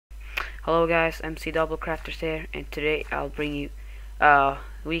Hello guys, MC Double Crafters here, and today I'll bring you a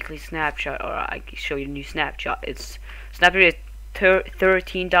weekly snapshot, or I can show you a new snapshot. It's Snapshot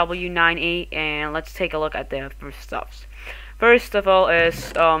 13W9A, and let's take a look at the first stuffs. First of all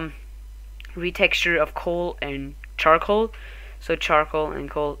is retexture of coal and charcoal. So charcoal and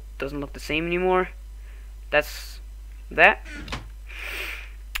coal doesn't look the same anymore. That's that.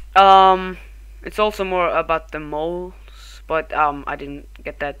 It's also more about the moles, but I didn't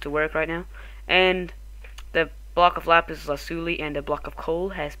get that to work right now. And the block of Lapis Lazuli and the block of coal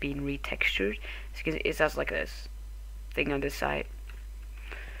has been retextured. It has like this thing on this side.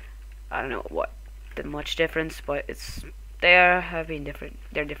 I don't know what the much difference, but they're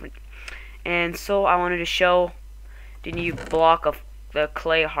different. And so I wanted to show the new block of the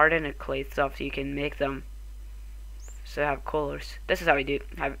clay, hardened clay stuff, so you can make them so have colors. This is how we do it.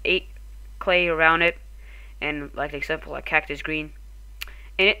 Have 8 clay around it, and like example, like cactus green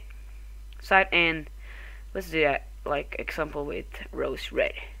in it side, and let's do that like example with rose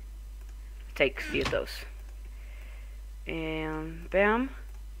red. Take a few of those, and bam,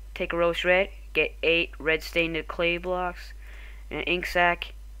 take a rose red, get 8 red stained clay blocks, and an ink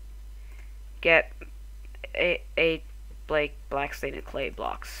sac, get 8 black stained clay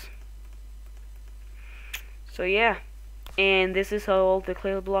blocks. So yeah, and this is how all the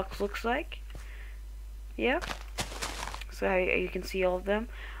clay blocks looks like. Yeah, so you can see all of them.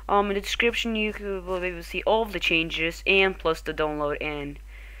 In the description you will be able to see all of the changes and plus the download. And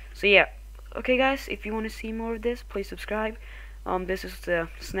so yeah, okay guys, if you want to see more of this, please subscribe. This is the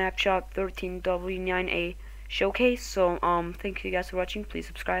Snapshot 13W9A showcase. So thank you guys for watching. Please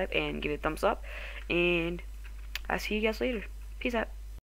subscribe and give it a thumbs up, and I'll see you guys later. Peace out.